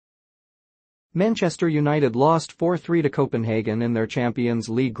Manchester United lost 4-3 to Copenhagen in their Champions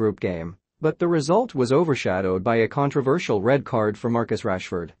League group game, but the result was overshadowed by a controversial red card for Marcus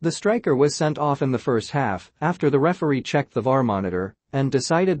Rashford. The striker was sent off in the first half after the referee checked the VAR monitor and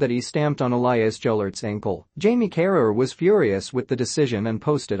decided that he stamped on Elias Jelert's ankle. Jamie Carragher was furious with the decision and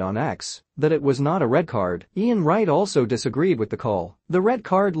posted on X that it was not a red card. Wright also disagreed with the call. The red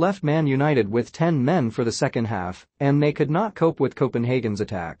card left Man United with 10 men for the second half, and they could not cope with Copenhagen's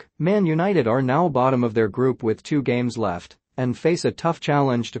attack. Man United are now bottom of their group with 2 games left and face a tough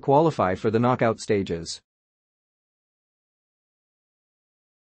challenge to qualify for the knockout stages.